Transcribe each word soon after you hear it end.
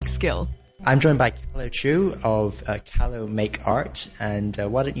skill. I'm joined by Callow Chu of Callow Make Art, and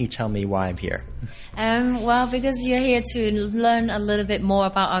why don't you tell me why I'm here? Well, because you're here to learn a little bit more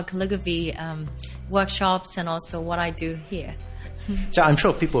about our calligraphy workshops and also what I do here. So I'm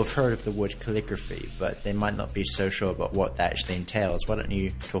sure people have heard of the word calligraphy, but they might not be so sure about what that actually entails. Why don't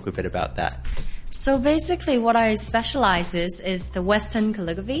you talk a bit about that? So basically what I specialize is the Western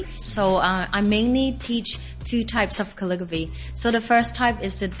calligraphy. So I mainly teach two types of calligraphy. So the first type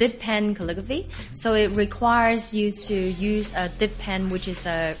is the dip pen calligraphy. So it requires you to use a dip pen, which is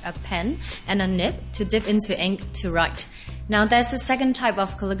a pen and a nib to dip into ink to write. Now there's a second type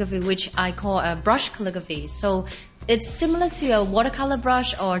of calligraphy which I call a brush calligraphy. So it's similar to a watercolor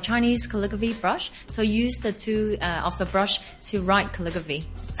brush or Chinese calligraphy brush. So use the two of the brush to write calligraphy.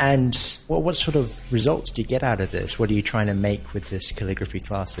 And what sort of results do you get out of this? What are you trying to make with this calligraphy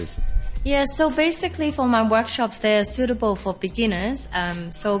classes? Yeah, so basically for my workshops, they're suitable for beginners.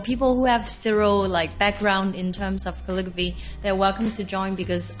 So people who have zero background in terms of calligraphy, they're welcome to join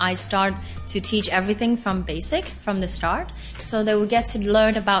because I start to teach everything from basic, from the start. So they will get to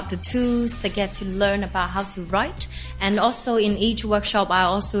learn about the tools, they get to learn about how to write. And also in each workshop, I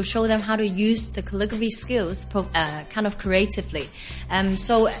also show them how to use the calligraphy skills kind of creatively.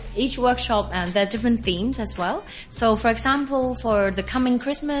 So each workshop, there are different themes as well. So for example, for the coming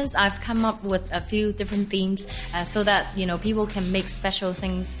Christmas, I've come up with a few different themes so that people can make special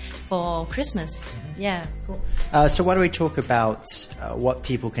things for Christmas. Yeah. Cool. So why don't we talk about what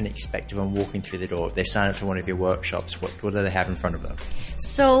people can expect when walking through the door? If they sign up to one of your workshops, what do they have in front of them?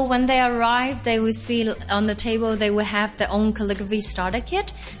 So when they arrive, they will see on the table, they will have their own calligraphy starter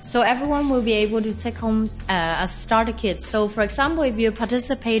kit. So everyone will be able to take home a starter kit. So for example, if you're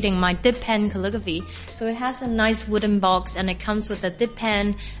participating in my dip pen calligraphy, so it has a nice wooden box and it comes with a dip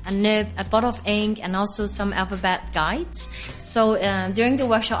pen, a nib, a bottle of ink, and also some alphabet guides. So during the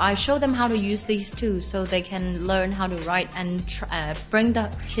workshop, I show them how to use these tools so they can learn how to write and bring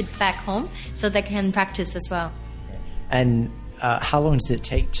the kit back home so they can practice as well. And how long does it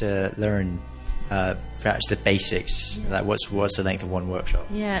take to learn perhaps the basics? Like what's the length of one workshop?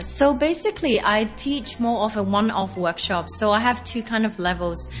 Yeah, so basically I teach more of a one-off workshop. So I have two kind of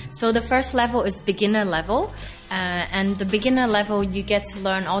levels. So the first level is beginner level. And the beginner level, you get to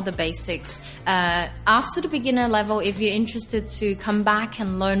learn all the basics. After the beginner level, if you're interested to come back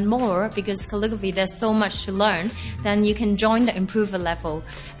and learn more, because calligraphy, there's so much to learn, then you can join the improver level.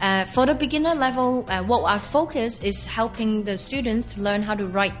 For the beginner level, what I focus is helping the students to learn how to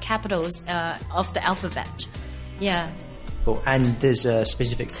write capitals of the alphabet. Yeah. Cool. And there's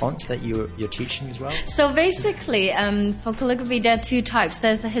specific fonts that you're teaching as well? So basically, for calligraphy, there are two types.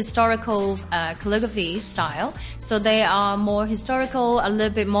 There's a historical calligraphy style. So they are more historical, a little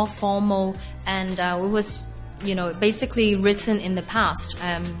bit more formal, and it was basically written in the past.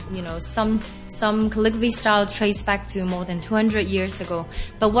 Some calligraphy style trace back to more than 200 years ago.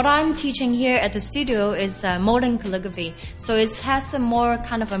 But what I'm teaching here at the studio is modern calligraphy. So it has a more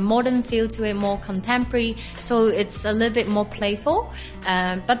kind of a modern feel to it, more contemporary. So it's a little bit more playful.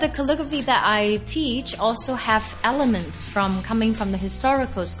 But the calligraphy that I teach also have elements coming from the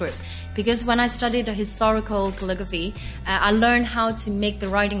historical script. Because when I studied the historical calligraphy, I learned how to make the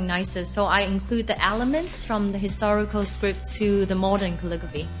writing nicer. So I include the elements from the historical script to the modern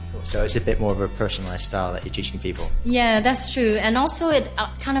calligraphy. So it's a bit more of a personalized style that you're teaching people. Yeah, that's true. And also it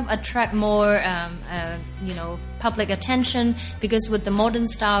kind of attract more, public attention, because with the modern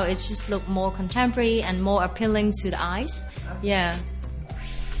style, it's just look more contemporary and more appealing to the eyes. Yeah.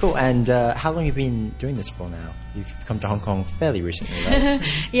 Cool. And how long have you been doing this for now? You've come to Hong Kong fairly recently,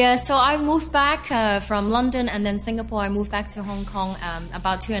 right? Yeah, so I moved back from London and then Singapore. I moved back to Hong Kong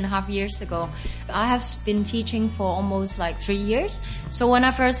about 2.5 years ago. I have been teaching for almost 3 years. So when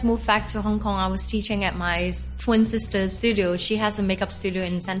I first moved back to Hong Kong, I was teaching at my twin sister's studio. She has a makeup studio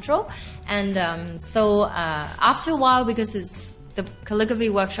in Central. And so after a while, because the calligraphy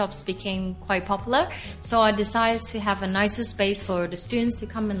workshops became quite popular, so I decided to have a nicer space for the students to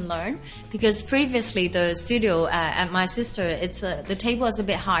come and learn, because previously the studio at my sister, the table is a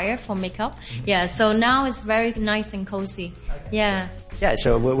bit higher for makeup. Yeah, so now it's very nice and cozy. Yeah. Yeah,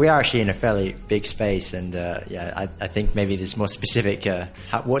 so we are actually in a fairly big space, and I think maybe there's more specific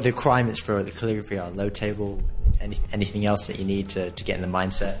what the requirements for the calligraphy are. Low table, anything else that you need to get in the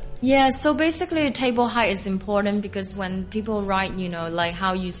mindset? Yeah, so basically table height is important, because when people write,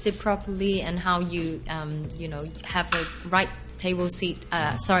 how you sit properly and how you, have a right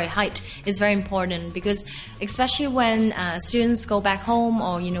height is very important, because especially when students go back home,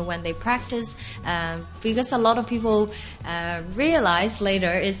 or when they practice, because a lot of people realize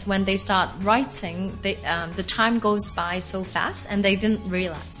later is when they start writing, the time goes by so fast and they didn't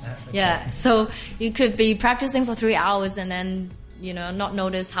realize. So you could be practicing for 3 hours and then not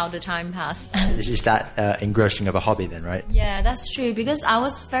notice how the time passed. It's just that engrossing of a hobby then, right? Yeah, that's true. Because I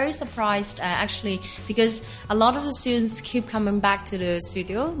was very surprised, actually, because a lot of the students keep coming back to the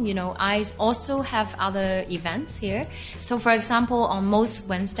studio. I also have other events here. So, for example, on most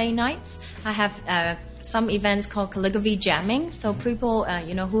Wednesday nights, I have some events called calligraphy jamming. So people,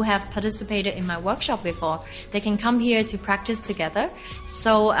 who have participated in my workshop before, they can come here to practice together.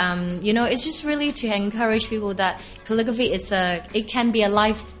 So, it's just really to encourage people that calligraphy it can be a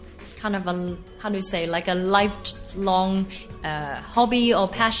life, kind of like a lifelong hobby or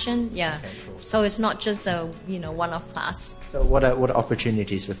passion. Yeah. Okay, cool. So it's not just a, one-off class. So what are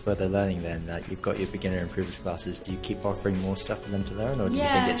opportunities for further learning then? You've got your beginner improvers classes. Do you keep offering more stuff for them to learn, or do you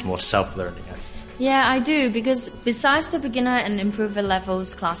think it's more self-learning? Yeah, I do, because besides the beginner and improver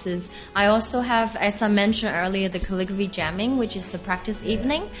levels classes, I also have, as I mentioned earlier, the calligraphy jamming, which is the practice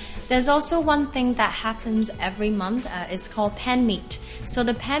evening. There's also one thing that happens every month. It's called Pen Meet. So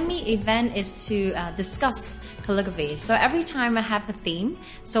the Pen Meet event is to discuss calligraphy. So every time I have a theme,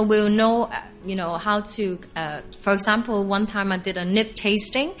 so we'll know, how to, for example, one time I did a nib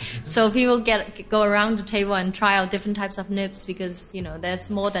tasting. So people go around the table and try out different types of nibs, because,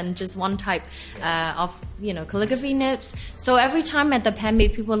 there's more than just one type of calligraphy nibs. So every time at the Pen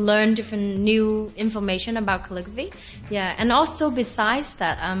Meet, people learn different new information about calligraphy. Yeah, and also besides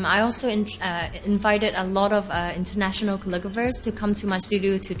that, I also invited a lot of international calligraphers to come to my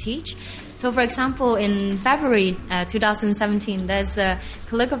studio to teach. So for example, in February 2017, there's a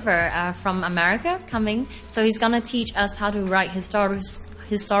calligrapher from America coming. So he's gonna teach us how to write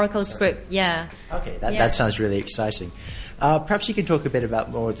historical script. Yeah. Okay, that sounds really exciting. Perhaps you can talk a bit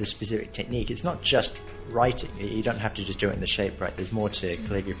about more of the specific technique. It's not just writing. You don't have to just do it in the shape, right? There's more to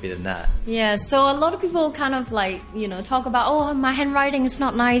calligraphy than that. Yeah, so a lot of people kind of talk about, oh, my handwriting is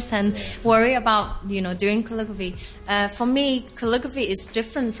not nice, and worry about, doing calligraphy. For me, calligraphy is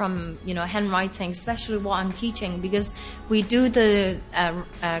different from, handwriting, especially what I'm teaching, because we do the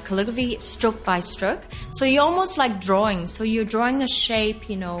calligraphy stroke by stroke. So you're almost like drawing. So you're drawing a shape,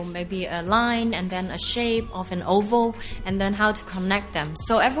 maybe a line and then a shape of an oval, and then how to connect them.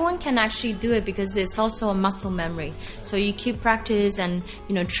 So everyone can actually do it, because it's also a muscle memory. So you keep practice and,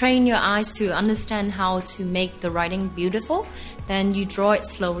 train your eyes to understand how to make the writing beautiful. Then you draw it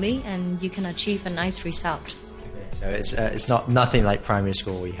slowly and you can achieve a nice result. So it's nothing like primary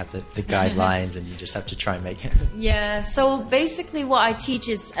school where you have the guidelines and you just have to try and make it. Yeah, so basically what I teach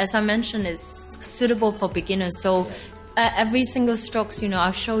is, as I mentioned, is suitable for beginners. So every single strokes,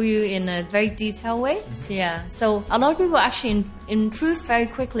 I'll show you in a very detailed way. So a lot of people actually improve very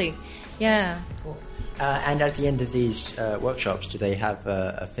quickly. Yeah. Cool. And at the end of these workshops, do they have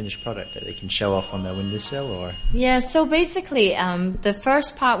a finished product that they can show off on their windowsill, or? Yeah, so basically, the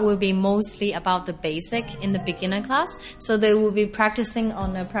first part will be mostly about the basic in the beginner class. So they will be practicing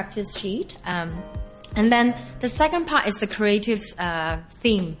on a practice sheet. And then the second part is the creative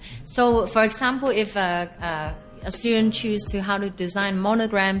theme. So, for example, if a student choose to how to design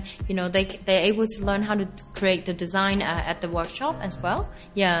monogram, they're able to learn how to create the design at the workshop as well.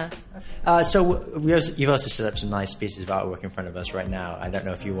 Yeah. So you've also set up some nice pieces of artwork in front of us right now. I don't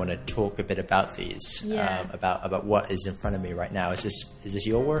know if you want to talk a bit about these, about what is in front of me right now. Is this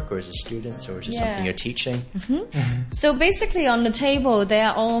your work, or is it students, or is it something you're teaching? Mm-hmm. So basically on the table, they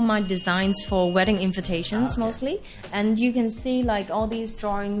are all my designs for wedding invitations mostly. And you can see all these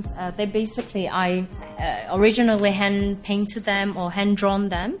drawings, they basically, I originally hand painted them or hand drawn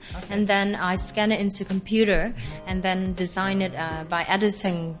them, and then I scan it into computer and then design it by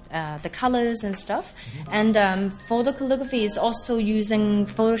editing the colors and stuff. And for the calligraphy, is also using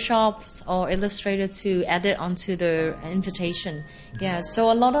Photoshop or Illustrator to edit onto the invitation. Yeah,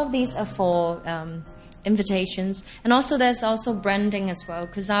 so a lot of these are for invitations, and also there's also branding as well,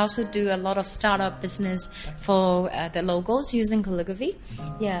 because I also do a lot of startup business for the logos using calligraphy.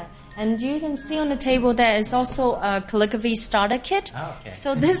 Yeah, and you can see on the table there is also a calligraphy starter kit.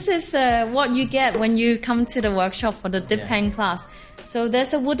 So this is what you get when you come to the workshop for the dip pen class. So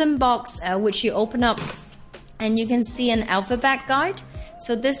there's a wooden box which you open up, and you can see an alphabet guide.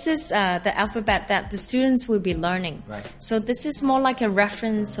 So this is the alphabet that the students will be learning. Right. So this is more like a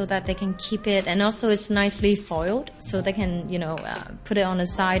reference so that they can keep it, and also it's nicely foiled so they can, put it on the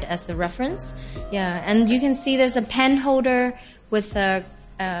side as a reference. Yeah, and you can see there's a pen holder with a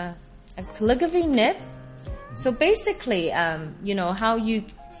calligraphy nib, So basically, how you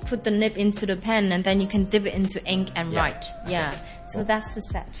put the nib into the pen and then you can dip it into ink and write. Yeah. So that's the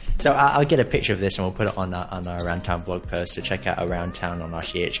set. So I'll get a picture of this and we'll put it on our Around Town blog post. So check out Around Town on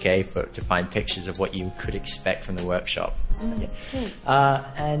RTHK to find pictures of what you could expect from the workshop. Cool.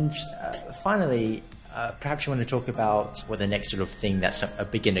 And finally, perhaps you want to talk about what the next sort of thing that a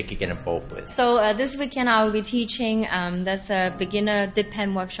beginner could get involved with. So this weekend I will be teaching, there's a beginner dip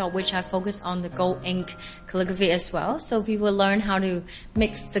pen workshop which I focus on the gold ink calligraphy as well. So people learn how to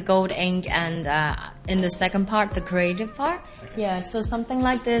mix the gold ink and in the second part, the creative part. Okay. Yeah, so something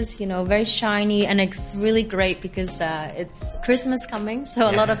like this, very shiny, and it's really great because it's Christmas coming. So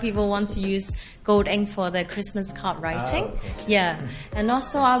a lot of people want to use gold ink for the Christmas card writing. Okay. Yeah. And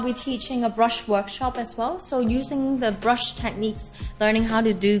also I'll be teaching a brush workshop as well. So using the brush techniques, learning how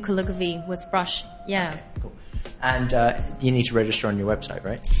to do calligraphy with brush. Yeah. Okay, cool. And you need to register on your website,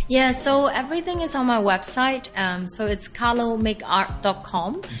 right? Yeah, so everything is on my website. So it's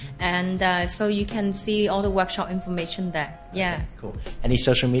carlomakeart.com. And so you can see all the workshop information there. Yeah. Okay, cool. Any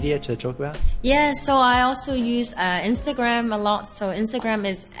social media to talk about? Yeah, so I also use Instagram a lot. So Instagram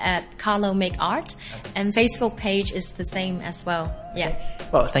is at carlomakeart. Okay. And Facebook page is the same as well. Yeah. Okay.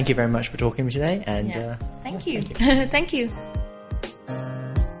 Well, thank you very much for talking to me today. And thank you. Thank you.